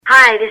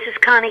Hi, this is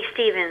Connie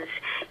Stevens.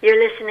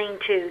 You're listening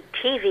to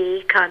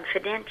TV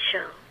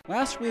Confidential.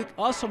 Last week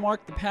also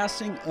marked the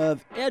passing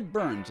of Ed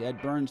Burns.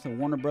 Ed Burns, the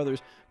Warner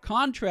Brothers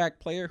contract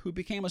player who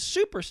became a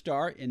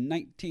superstar in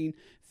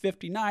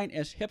 1959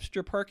 as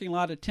hipster parking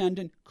lot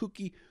attendant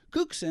Kooky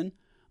Cookson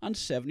on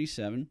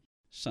 77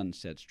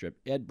 Sunset Strip.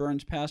 Ed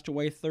Burns passed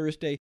away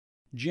Thursday,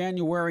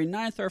 January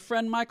 9th. Our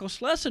friend Michael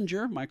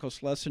Schlesinger,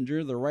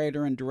 the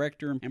writer and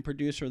director and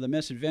producer of The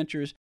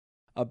Misadventures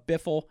of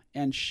Biffle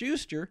and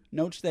Schuster,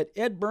 notes that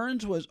Ed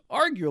Burns was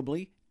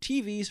arguably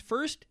TV's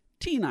first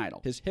teen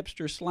idol, his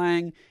hipster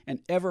slang and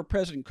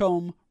ever-present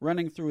comb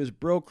running through his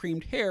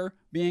bro-creamed hair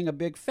being a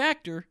big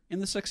factor in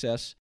the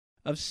success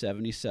of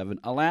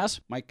 77. Alas,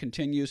 Mike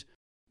continues,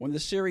 when the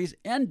series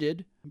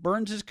ended,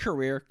 Burns'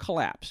 career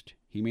collapsed.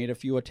 He made a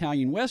few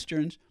Italian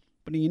westerns,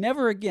 but he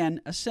never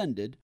again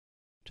ascended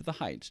to the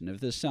heights. And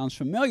if this sounds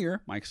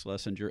familiar, Mike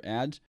Schlesinger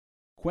adds,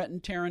 Quentin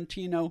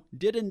Tarantino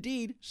did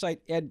indeed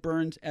cite Ed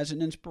Burns as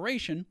an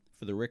inspiration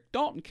for the Rick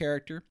Dalton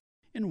character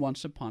in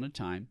Once Upon a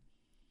Time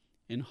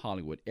in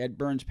Hollywood. Ed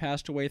Burns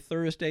passed away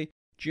Thursday,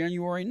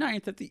 January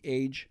 9th at the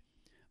age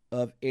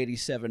of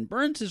 87.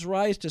 Burns'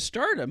 rise to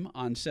stardom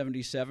on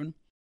 77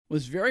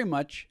 was very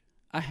much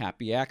a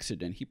happy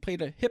accident. He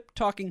played a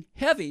hip-talking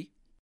heavy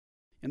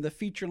in the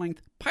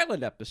feature-length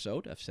pilot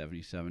episode of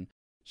 77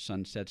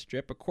 Sunset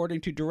Strip.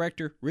 According to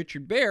director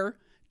Richard Baer,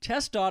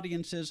 test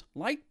audiences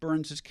liked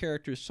Burns'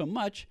 character so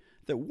much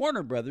that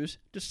Warner Brothers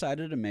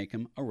decided to make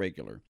him a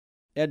regular.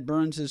 Ed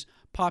Burns'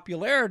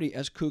 popularity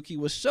as Kooky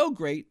was so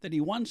great that he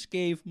once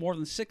gave more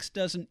than 6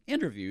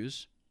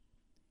 interviews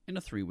in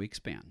a 3-week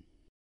span.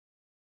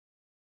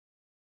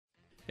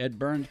 Ed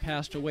Burns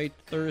passed away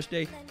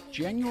Thursday,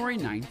 January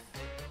 9th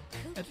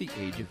at the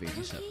age of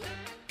 87.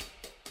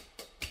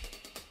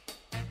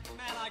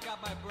 Man, I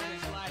got my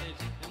burners lighted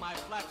and my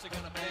flaps are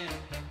gonna bend.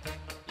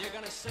 You're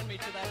gonna send me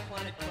to that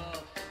planet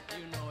called,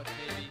 you know it,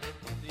 baby,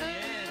 the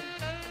end.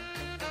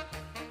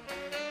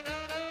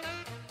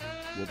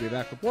 We'll be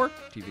back with more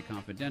TV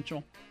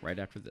Confidential right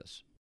after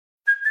this.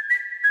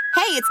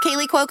 Hey, it's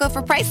Kaylee Cuoco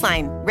for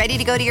Priceline. Ready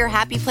to go to your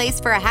happy place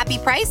for a happy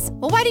price?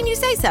 Well, why didn't you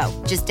say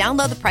so? Just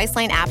download the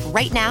Priceline app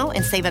right now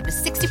and save up to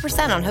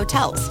 60% on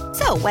hotels.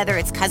 So whether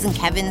it's Cousin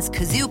Kevin's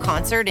Kazoo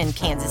Concert in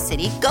Kansas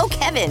City, go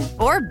Kevin,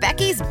 or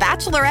Becky's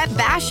Bachelorette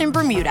Bash in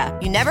Bermuda,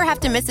 you never have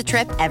to miss a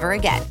trip ever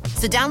again.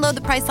 So download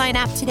the Priceline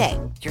app today.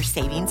 Your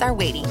savings are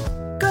waiting.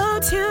 Go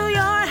to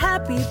your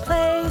happy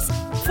place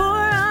for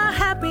a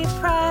happy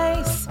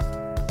price.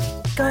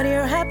 Go to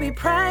your happy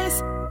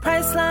price,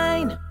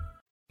 Priceline.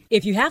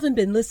 If you haven't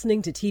been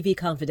listening to TV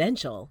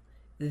Confidential,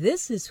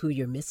 this is who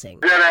you're missing.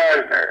 Jen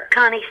Asner,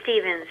 Connie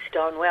Stevens,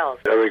 Dawn Wells,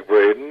 Eric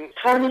Braden,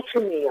 Tommy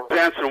Camille,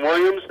 Anson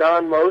Williams,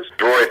 Don Most,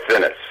 Roy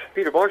Finnis,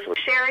 Peter Marshall,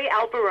 Sherry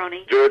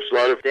Alberoni, George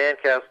Slaughter, Dan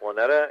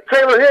Castellaneta,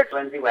 Taylor Hicks,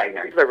 Lindsay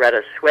Wagner,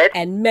 Loretta Swit,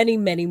 And many,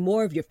 many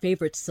more of your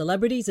favorite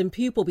celebrities and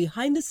people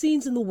behind the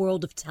scenes in the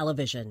world of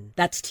television.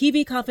 That's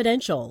TV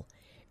Confidential.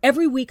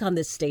 Every week on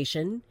this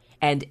station.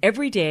 And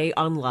every day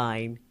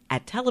online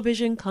at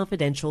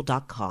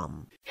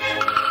televisionconfidential.com.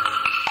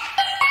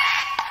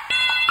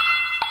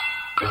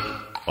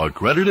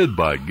 Accredited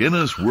by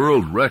Guinness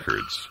World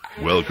Records,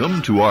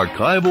 welcome to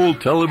Archival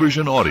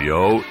Television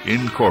Audio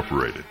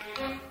Incorporated,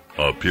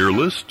 a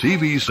peerless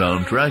TV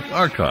soundtrack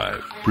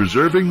archive,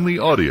 preserving the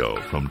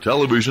audio from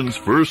television's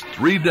first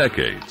 3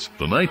 decades,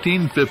 the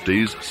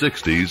 1950s,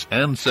 60s,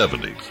 and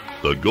 70s,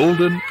 the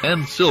golden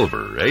and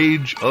silver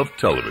age of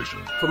television.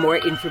 For more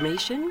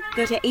information,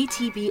 go to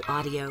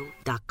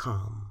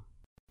atvaudio.com.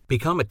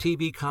 Become a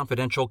TV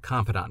Confidential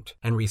confidant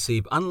and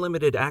receive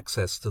unlimited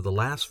access to the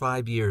last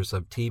 5 years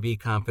of TV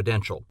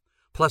Confidential,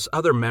 plus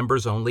other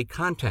members-only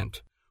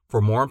content.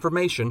 For more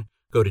information,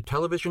 go to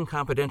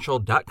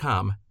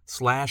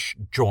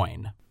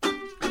televisionconfidential.com/join.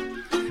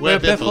 We're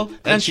Biffle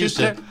and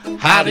Schuster.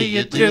 How do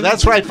you do?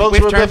 That's right, folks.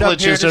 We're Biffle and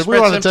Schuster. We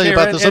want to tell you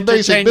about this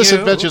amazing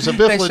Misadventures of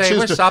Biffle and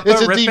Schuster.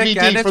 It's a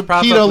DVD from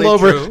Kino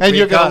Lorber, and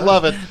you're going to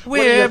love it.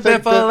 We're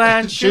Biffle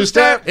and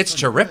Schuster. It's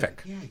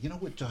terrific. Yeah, you know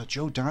what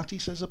Joe Dante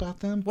says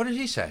about them? What did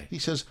he say? He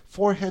says,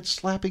 forehead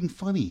slapping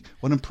funny.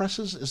 What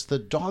impresses is the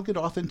dogged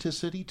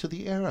authenticity to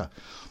the era,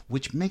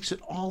 which makes it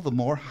all the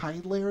more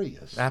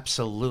hilarious.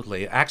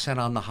 Absolutely. Accent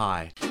on the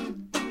high.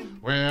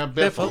 We're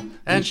Biffle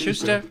and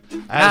Schuster,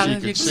 as you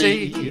can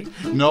see.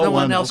 No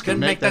one else can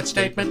make that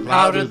statement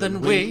louder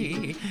than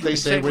we. They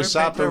say we're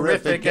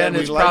soporific, and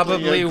it's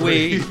probably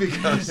we.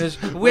 Because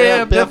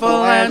we're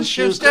Biffle and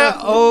Schuster.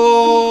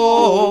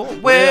 Oh,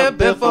 we're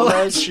Biffle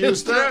and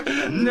Schuster.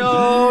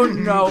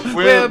 No,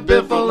 we're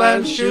Biffle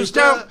and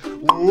Schuster.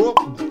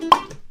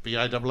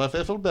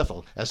 B-I-F-F-L,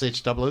 Biffle.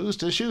 S-H-W-S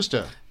to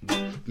Schuster.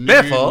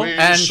 Biffle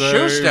and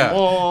Schuster.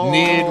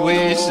 Need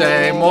we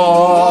say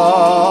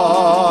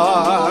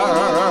more?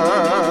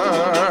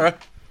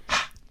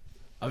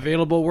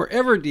 Available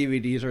wherever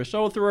DVDs are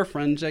sold through our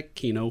friends at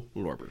Kino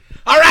Lorber.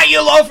 All right,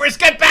 you loafers,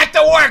 get back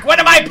to work. What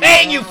am I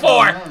paying you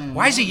for?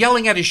 Why is he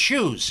yelling at his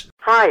shoes?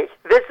 Hi,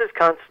 this is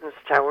Constance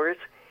Towers,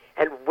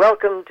 and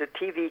welcome to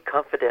TV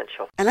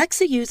Confidential.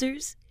 Alexa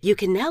users, you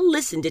can now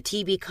listen to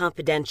TV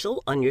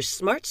Confidential on your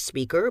smart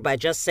speaker by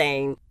just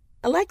saying,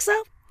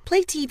 Alexa,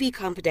 play TV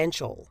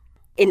Confidential.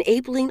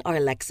 Enabling our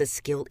Alexa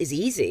skill is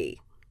easy.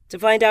 To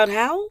find out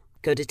how,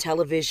 go to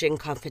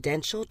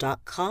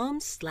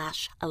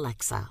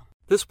televisionconfidential.com/Alexa.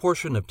 This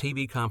portion of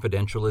TV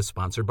Confidential is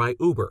sponsored by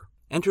Uber.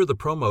 Enter the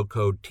promo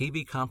code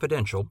TV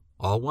Confidential,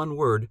 all one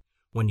word,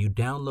 when you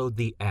download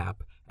the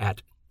app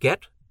at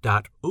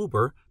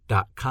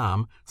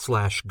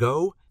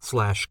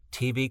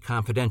get.uber.com/go/TV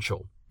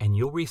Confidential, and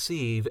you'll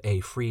receive a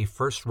free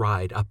first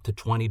ride up to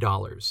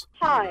 $20.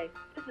 Hi,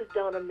 this is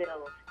Donna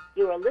Mills.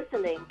 You are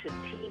listening to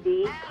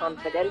TV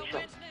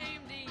Confidential.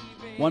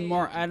 One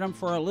more item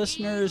for our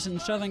listeners in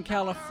Southern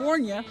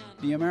California.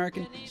 The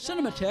American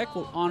Cinematheque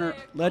will honor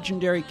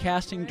legendary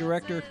casting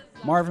director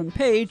Marvin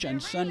Page on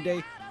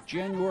Sunday,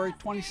 January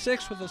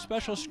 26th, with a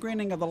special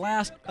screening of The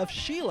Last of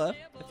Sheila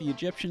at the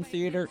Egyptian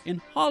Theater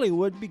in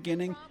Hollywood,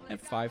 beginning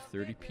at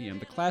 5:30 p.m.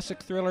 The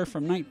classic thriller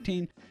from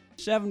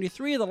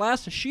 1973, The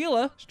Last of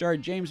Sheila,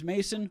 starred James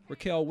Mason,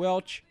 Raquel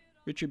Welch,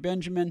 Richard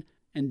Benjamin,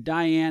 and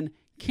Diane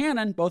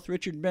Cannon. Both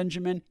Richard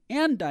Benjamin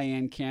and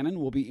Diane Cannon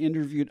will be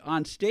interviewed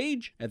on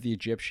stage at the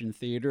Egyptian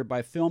Theater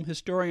by film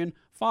historian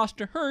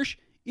Foster Hirsch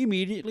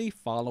immediately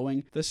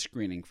following the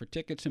screening. For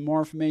tickets and more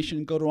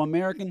information, go to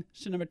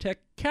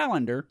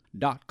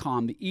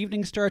AmericanCinemathequeCalendar.com. The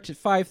evening starts at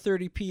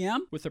 5:30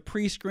 p.m. with a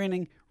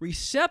pre-screening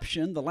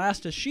reception. The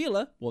Last of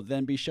Sheila will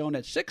then be shown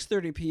at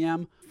 6:30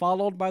 p.m.,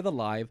 followed by the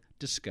live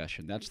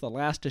discussion. That's The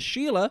Last of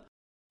Sheila.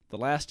 The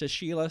Last of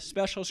Sheila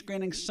special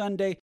screening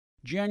Sunday,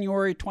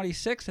 January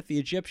 26th at the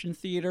Egyptian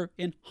Theater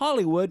in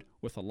Hollywood,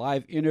 with a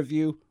live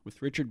interview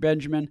with Richard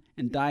Benjamin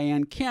and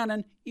Diane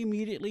Cannon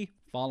immediately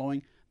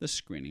following the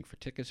screening. For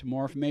tickets and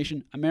more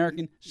information,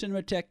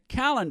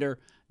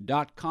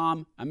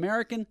 AmericanCinemathequeCalendar.com,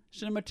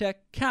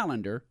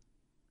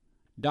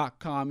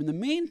 AmericanCinemathequeCalendar.com. In the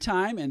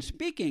meantime, and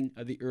speaking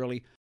of the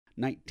early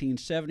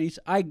 1970s,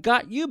 I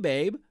Got You,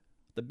 Babe,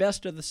 the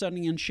Best of the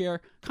Sonny and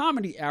Cher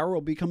Comedy Hour,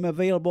 will become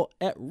available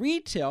at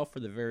retail for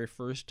the very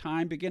first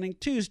time beginning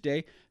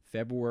Tuesday,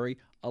 February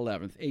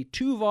 11th. A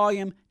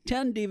 2-volume,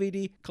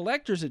 10-DVD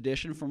collector's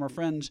edition from our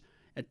friends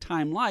at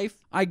Time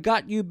Life. I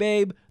Got You,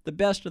 Babe, the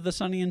Best of the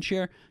Sonny and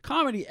Cher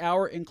Comedy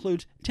Hour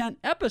includes 10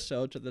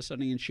 episodes of the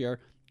Sonny and Cher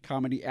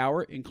Comedy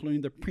Hour,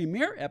 including the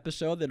premiere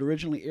episode that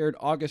originally aired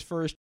August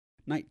 1st,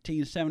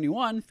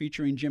 1971,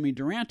 featuring Jimmy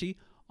Durante,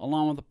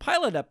 along with a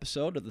pilot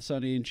episode of the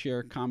Sonny and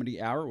Cher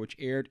Comedy Hour, which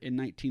aired in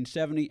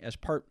 1970 as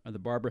part of the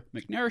Barbara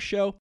McNair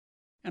Show,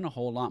 and a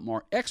whole lot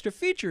more. Extra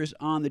features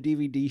on the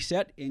DVD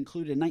set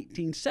include a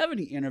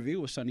 1970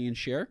 interview with Sonny and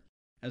Cher,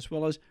 as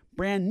well as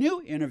brand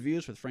new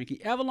interviews with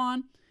Frankie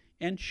Avalon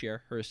and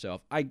Cher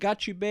herself. I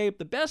Got You, Babe,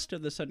 the Best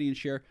of the Sonny and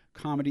Cher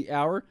Comedy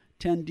Hour,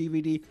 10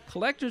 DVD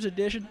collector's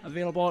edition,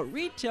 available at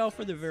retail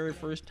for the very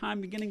first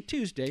time beginning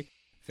Tuesday,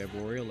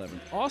 February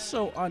 11th.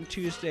 Also on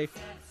Tuesday,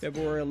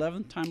 February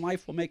 11th, Time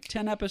Life will make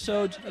 10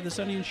 episodes of the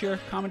Sonny and Cher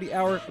Comedy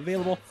Hour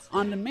available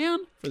on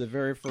demand for the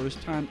very first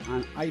time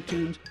on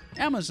iTunes,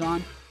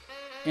 Amazon,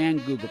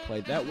 and Google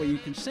Play. That way you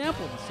can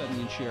sample the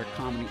Sonny and Cher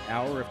Comedy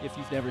Hour if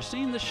you've never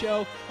seen the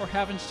show or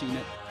haven't seen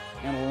it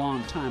in a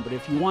long time. But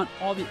if you want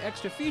all the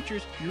extra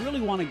features, you really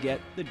want to get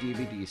the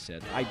DVD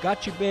set. I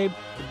Got You, Babe,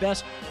 the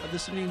Best of the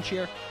Sonny and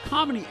Cher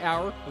Comedy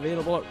Hour,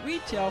 available at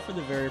retail for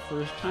the very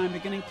first time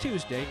beginning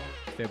Tuesday,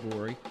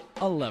 February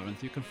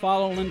 11th. You can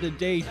follow Linda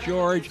Day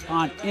George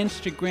on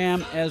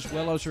Instagram, as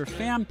well as her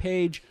fan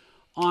page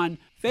on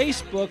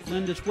Facebook.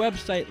 Linda's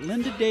website,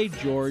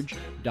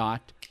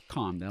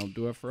 lindadaygeorge.com. That'll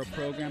do it for a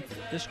program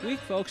this week,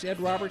 folks. Ed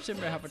Robertson,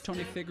 on behalf of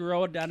Tony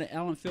Figueroa, down at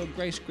Allenfield,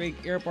 Grace, Greg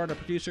Earbart, our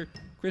producer,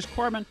 Chris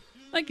Corman.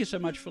 Thank you so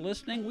much for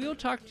listening. We'll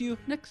talk to you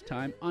next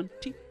time on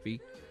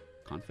TV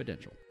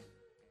Confidential.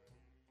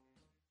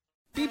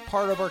 Be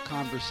part of our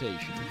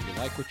conversation. If you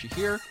like what you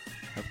hear,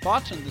 have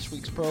thoughts on this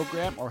week's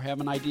program, or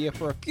have an idea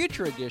for a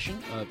future edition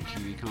of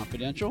TV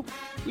Confidential,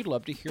 we'd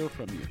love to hear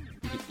from you.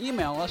 You can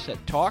email us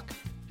at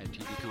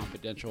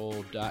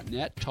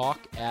talk@tvconfidential.net,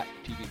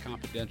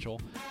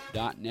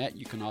 talk@tvconfidential.net.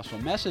 You can also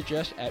message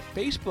us at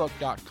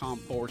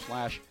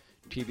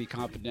facebook.com/TV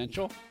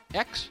Confidential,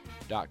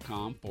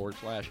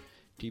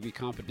 x.com/TV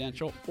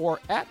Confidential, or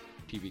at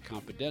TV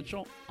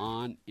Confidential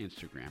on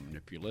Instagram. And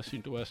if you're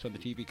listening to us on the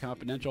TV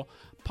Confidential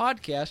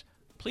podcast,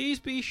 please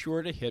be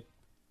sure to hit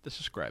the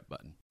subscribe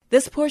button.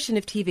 This portion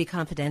of TV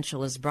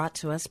Confidential is brought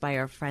to us by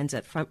our friends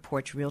at Front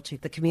Porch Realty,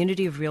 the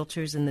community of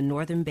realtors in the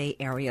Northern Bay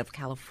area of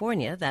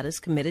California that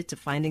is committed to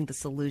finding the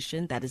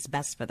solution that is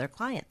best for their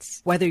clients.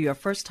 Whether you're a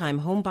first-time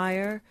home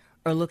buyer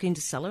or looking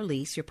to sell or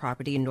lease your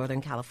property in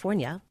Northern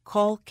California,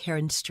 call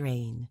Karen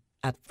Strain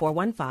at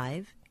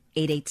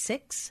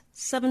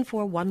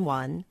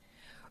 415-886-7411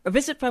 or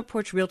visit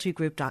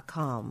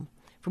FrontPorchRealtyGroup.com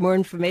for more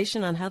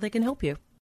information on how they can help you.